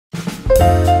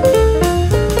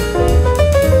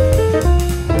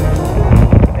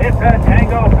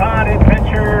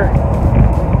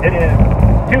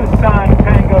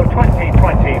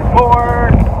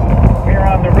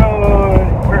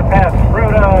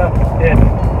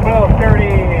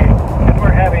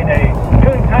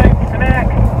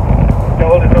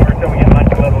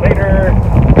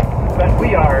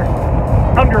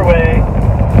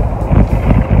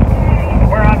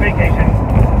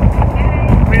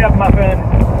me up, muffin.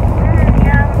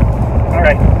 Yeah. All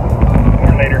right.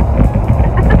 More later.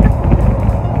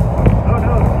 Oh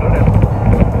no, slow down.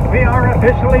 We are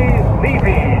officially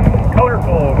leaving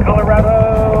colorful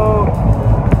Colorado.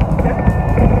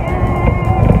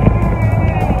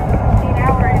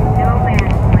 Now we're in no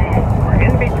man's land. We're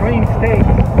in between states.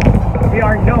 We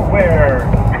are nowhere.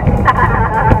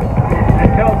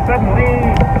 Until suddenly,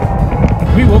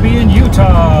 we will be in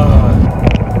Utah.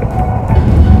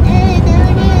 Hey, there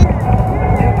it is.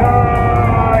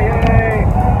 Utah! Yay!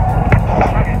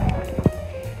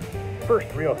 First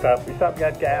real stop, we stopped,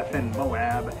 got gas in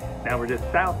Moab. Now we're just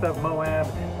south of Moab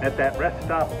at that rest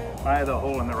stop by the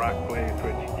hole in the rock place,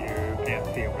 which you can't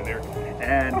see over there.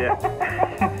 And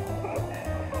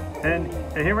and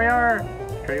here we are.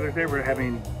 Trailers there. We're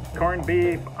having corned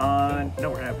beef on.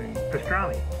 No, we're having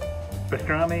pastrami.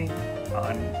 Pastrami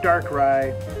on dark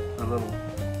rye, a little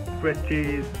Swiss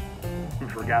cheese. We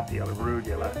forgot the other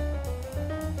arugula.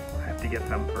 We'll have to get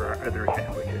some for our other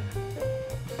sandwiches.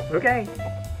 Okay.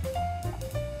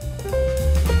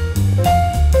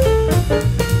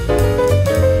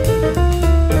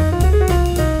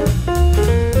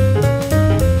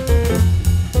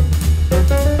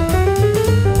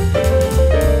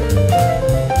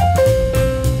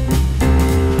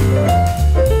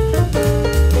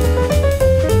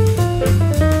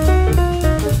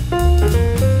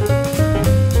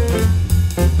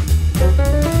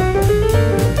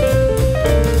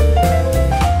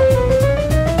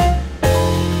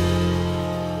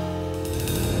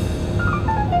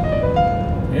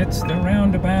 It's the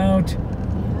roundabout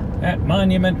at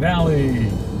Monument Valley.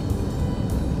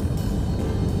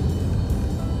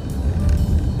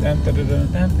 Dun, dun, dun,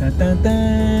 dun, dun, dun,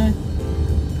 dun.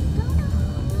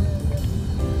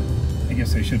 I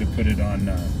guess I should have put it on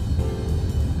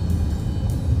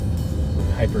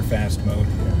hyper fast mode.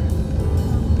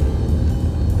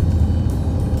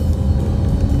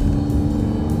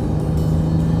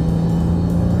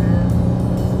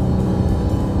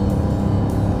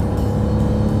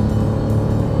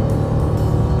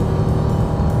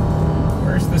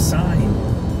 The sign.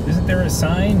 Isn't there a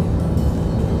sign?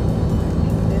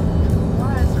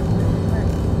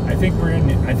 I think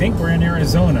we're in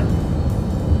Arizona.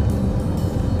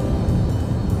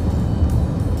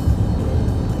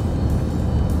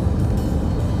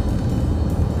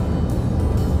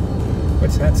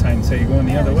 What's that sign say? You're going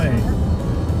the other way.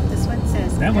 This one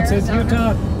says That one says Arizona.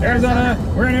 Utah. Arizona.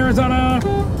 We're in Arizona.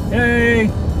 Yay.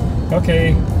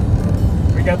 Okay.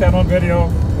 We got that on video.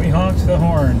 We honked the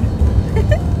horn.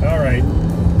 All right.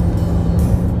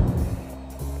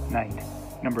 Night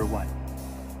number 1.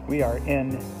 We are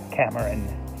in Cameron,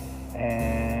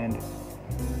 and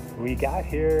we got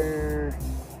here,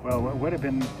 well, it would have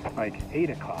been like 8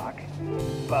 o'clock,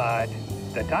 but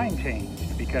the time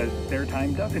changed because their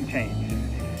time doesn't change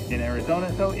in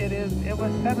Arizona, so it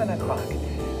was 7 o'clock,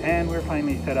 and we're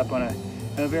finally set up on a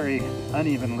very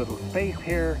uneven little space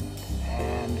here,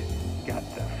 and got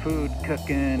the food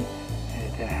cooking.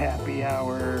 It's a happy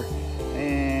hour,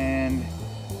 and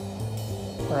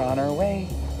we're on our way,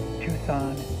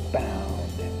 Tucson bound.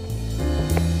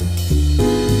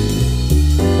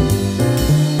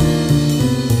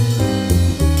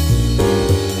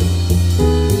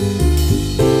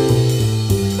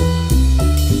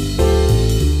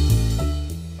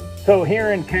 So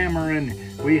here in Cameron,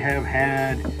 we have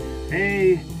had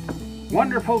a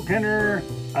wonderful dinner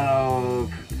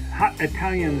of hot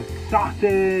Italian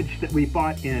sausage that we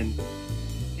bought in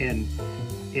the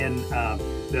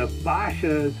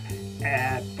Bashas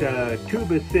at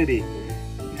Tuba City.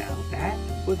 Now that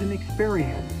was an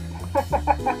experience.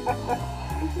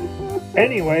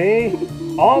 Anyway,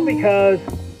 all because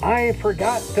I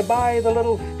forgot to buy the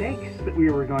little steaks that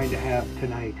we were going to have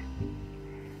tonight.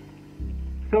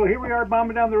 So here we are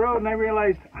bombing down the road, and I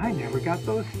realized I never got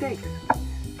those steaks.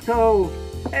 So,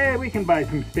 hey, we can buy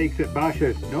some steaks at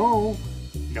Basha's. No,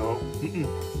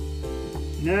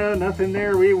 nothing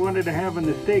there we wanted to have in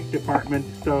the steak department.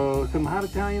 So some hot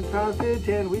Italian sausage,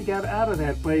 and we got out of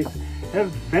that place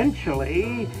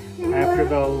eventually after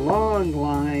the long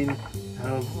line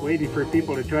of waiting for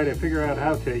people to try to figure out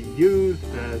how to use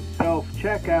the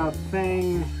self-checkout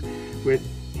things with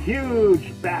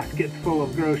huge baskets full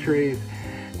of groceries.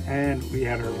 And we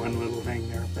had our one little thing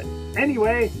there. But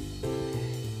anyway,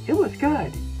 it was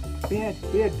good. We had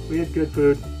good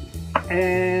food.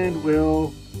 And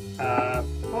we'll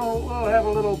have a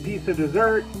little piece of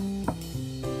dessert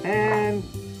and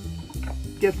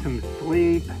get some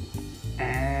sleep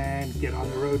and get on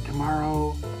the road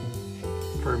tomorrow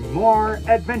for more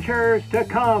adventures to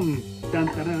come. Dun,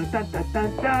 dun, dun, dun, dun,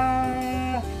 dun,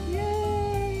 dun.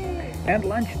 Yay! And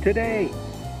lunch today.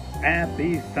 at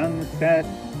the Sunset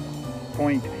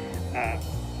Point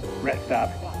rest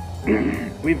stop.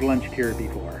 We've lunched here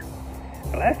before.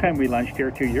 The last time we lunched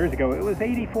here 2 years ago, it was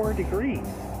 84 degrees.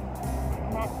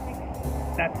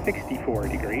 Not 64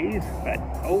 degrees, but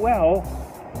oh well.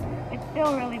 It's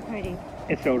still really pretty.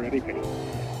 It's still really pretty.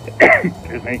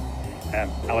 Excuse me.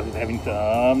 Alice is having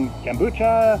some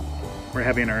kombucha. We're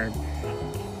having our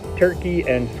turkey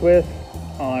and Swiss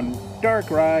on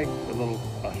dark rye with a little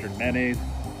mustard mayonnaise.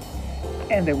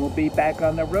 And then we'll be back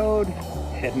on the road,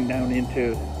 heading down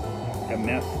into the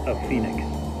mess of Phoenix.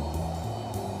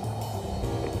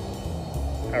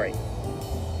 All right,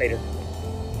 later.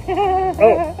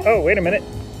 Oh, wait a minute.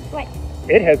 What?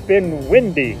 It has been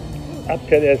windy up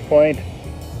to this point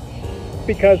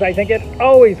because I think it's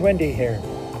always windy here.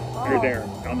 Or there,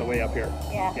 on the way up here.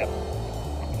 Yeah. Yep.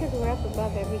 Because we're up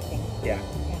above everything. Yeah.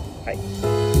 Hi.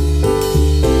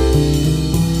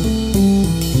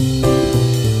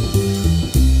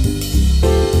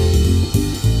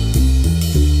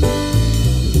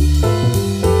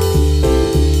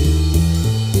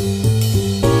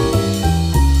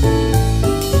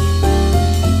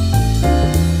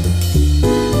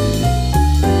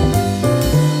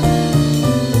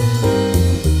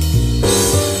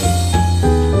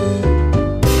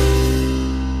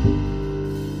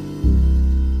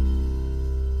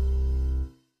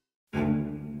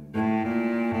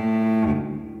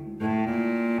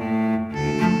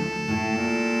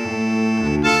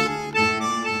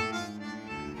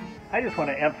 I just want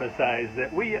to emphasize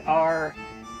that we are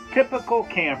typical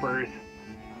campers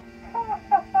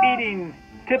eating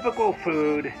typical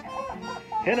food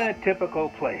in a typical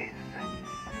place.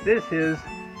 This is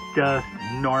just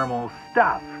normal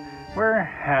stuff. We're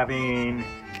having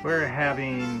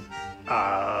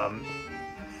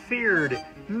seared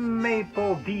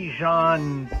maple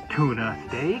Dijon tuna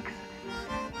steaks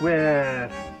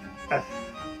with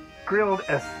grilled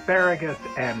asparagus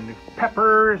and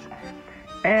peppers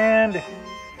and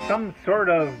some sort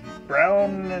of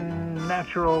brown and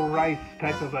natural rice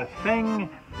type of a thing.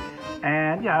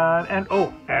 And yeah, and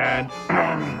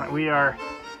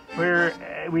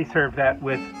we serve that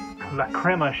with La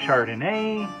Crema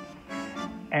Chardonnay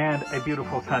and a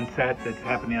beautiful sunset that's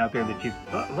happening out there that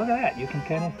look at that, you can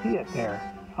kind of see it there.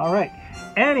 All right.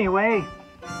 Anyway,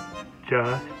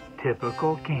 just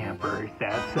typical campers,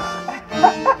 that's us.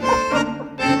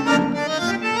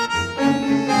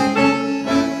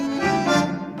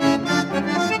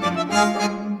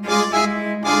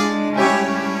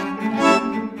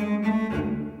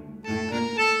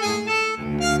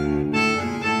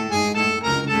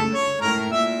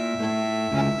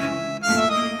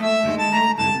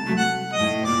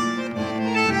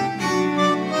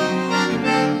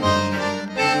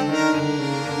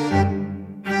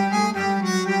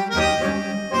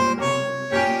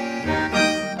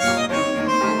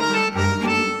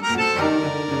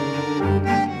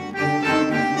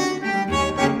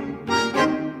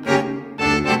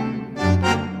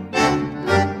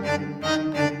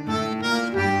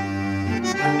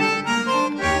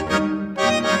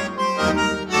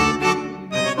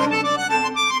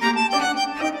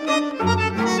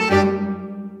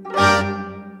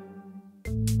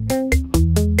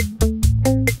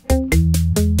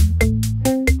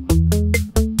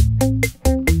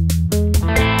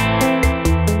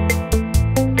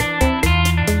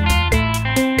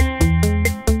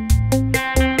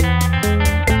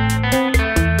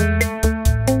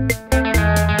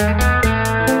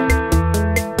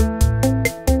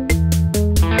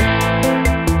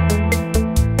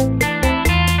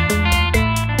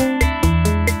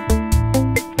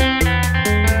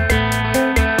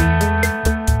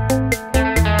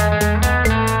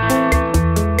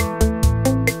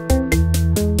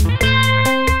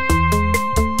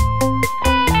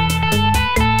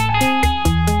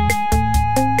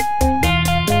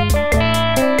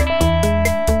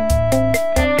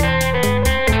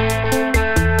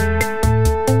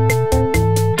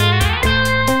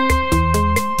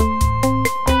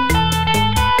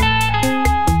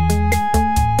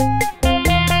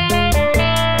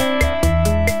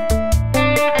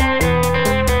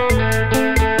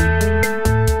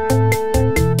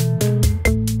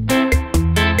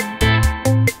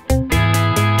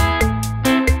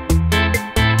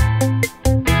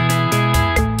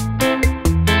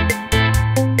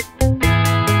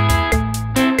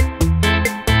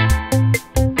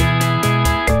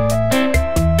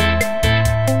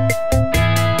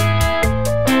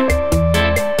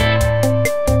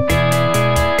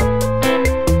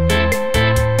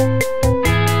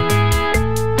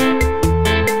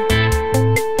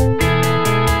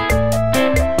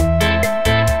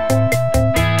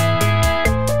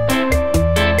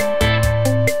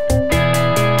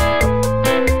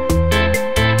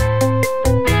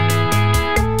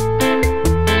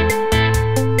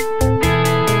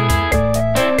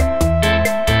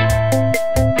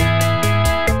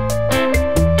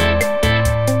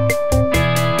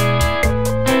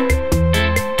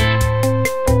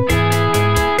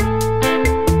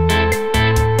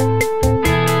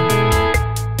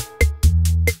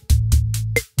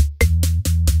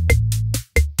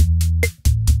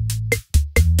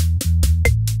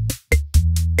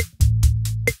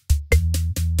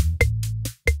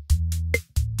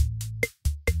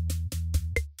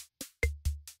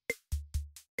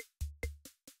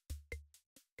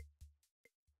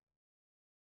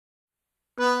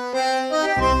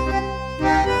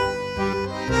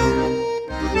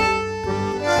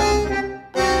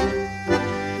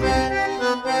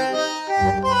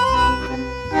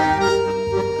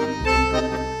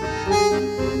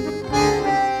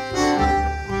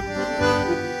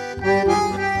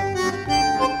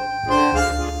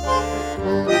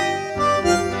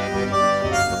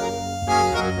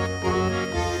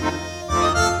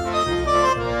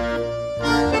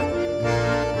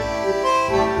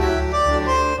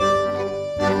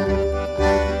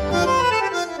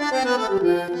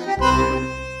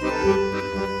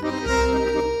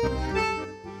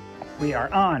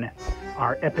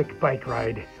 our epic bike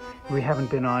ride we haven't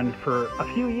been on for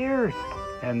a few years,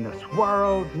 and the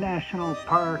Saguaro National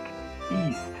Park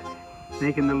East.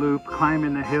 Making the loop,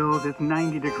 climbing the hills. It's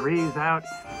 90 degrees out.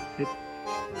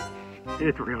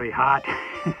 It's really hot,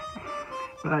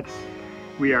 but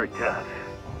we are tough.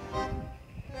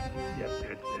 Yep,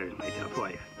 there's my tough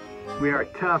wife. We are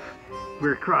tough.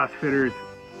 We're CrossFitters.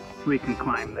 We can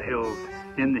climb the hills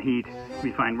in the heat.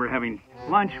 We find we're having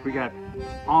lunch. We got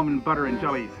almond butter and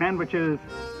jelly sandwiches.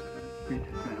 We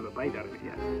just don't have a bite out of it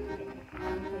yet.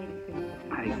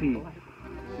 I see.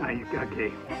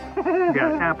 Okay. We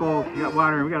got apples, we got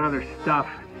water, we got other stuff.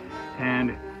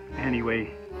 And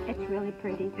anyway. It's really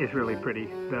pretty. It's really pretty.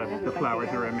 The flowers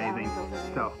are amazing.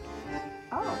 So.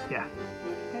 Oh. Yeah.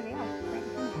 There they are.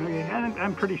 Okay, and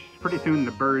I'm pretty soon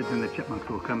the birds and the chipmunks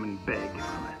will come and beg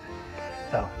from us.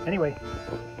 So anyway,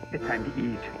 it's time to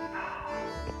eat.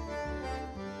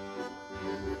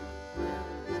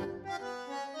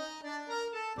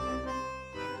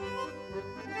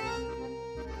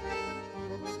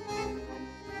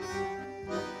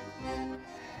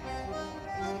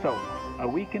 So, a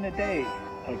week and a day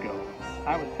ago,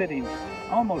 I was sitting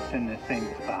almost in the same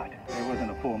spot. There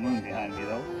wasn't a full moon behind me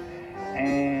though.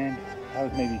 And I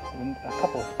was maybe a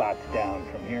couple spots down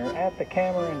from here at the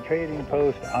Cameron Trading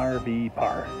Post RV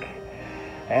Park.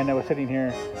 And I was sitting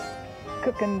here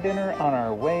cooking dinner on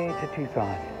our way to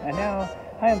Tucson. And now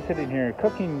I am sitting here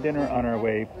cooking dinner on our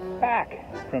way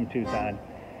back from Tucson.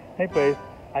 Anyways,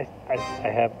 I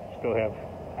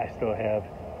still have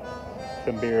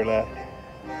some beer left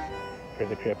for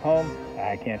the trip home.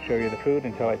 I can't show you the food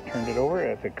until I've turned it over.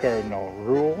 It's a cardinal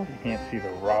rule. You can't see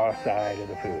the raw side of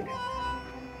the food.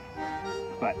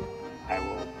 But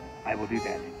I will do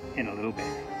that in a little bit.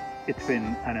 It's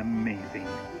been an amazing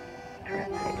trip.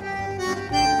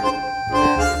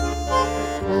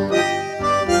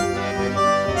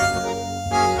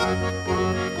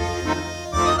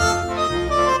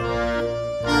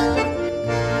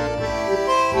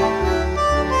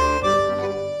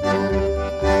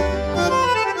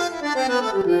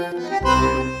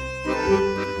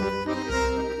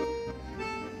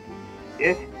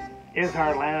 It is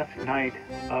our last night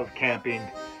of camping,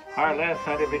 our last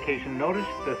night of vacation. Notice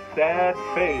the sad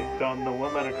face on the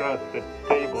woman across the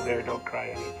table there. Don't cry,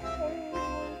 Annie.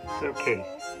 It's okay.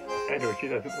 I know she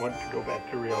doesn't want to go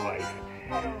back to real life.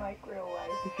 I don't like real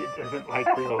life. She doesn't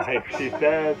like real life, she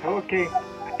says. Okay.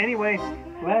 Anyway,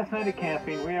 last night of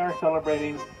camping, we are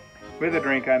celebrating with a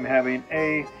drink. I'm having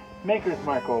a Maker's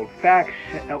Mark Old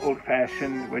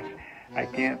Fashioned, which I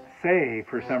can't say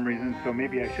for some reason, so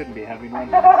maybe I shouldn't be having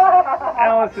one.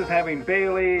 Alice is having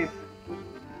Bailey's.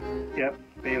 Yep,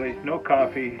 Bailey's. No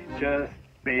coffee, just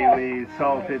Bailey's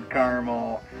salted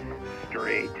caramel,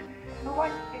 straight.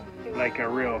 Like a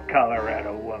real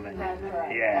Colorado woman. That's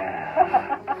right.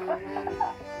 Yeah.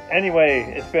 Anyway,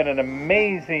 it's been an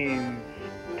amazing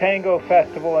tango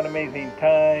festival, an amazing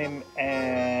time,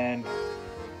 and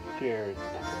cheers.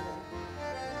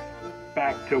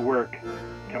 Back to work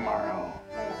tomorrow.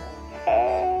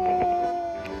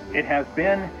 It has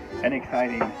been an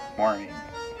exciting morning.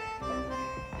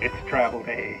 It's travel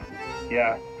day.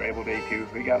 Yeah, travel day too.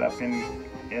 We got up in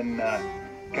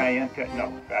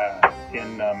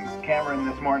Cameron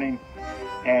this morning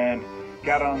and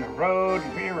got on the road.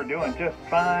 We were doing just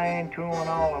fine, tooling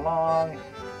all along,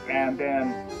 and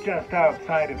then just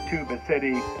outside of Tuba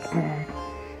City,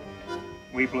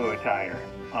 we blew a tire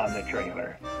on the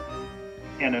trailer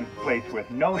in a place with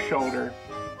no shoulder,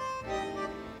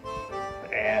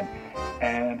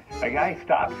 and a guy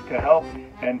stopped to help,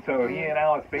 and so he and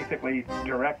Alice basically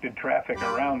directed traffic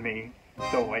around me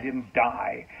so I didn't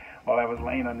die while I was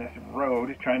laying on this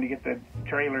road trying to get the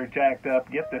trailer jacked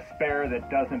up, get the spare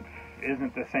that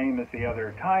isn't the same as the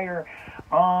other tire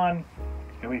on,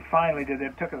 and we finally did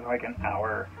it. It took us like an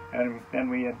hour, and then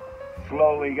we had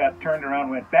slowly got turned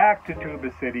around, went back to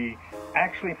Tuba City,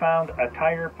 actually found a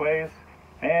tire place,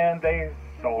 and they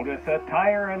sold us a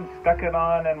tire and stuck it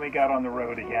on, and we got on the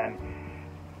road again.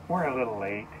 We're a little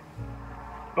late,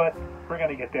 but we're going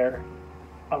to get there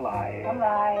alive.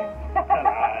 Alive.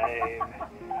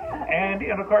 And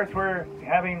of course, we're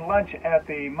having lunch at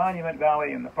the Monument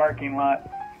Valley in the parking lot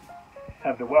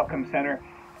of the Welcome Center.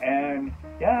 And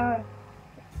yeah,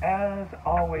 as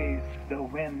always, the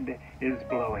wind is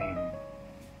blowing.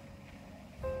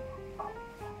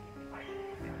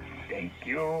 Thank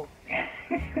you.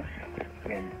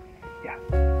 Wind, yeah.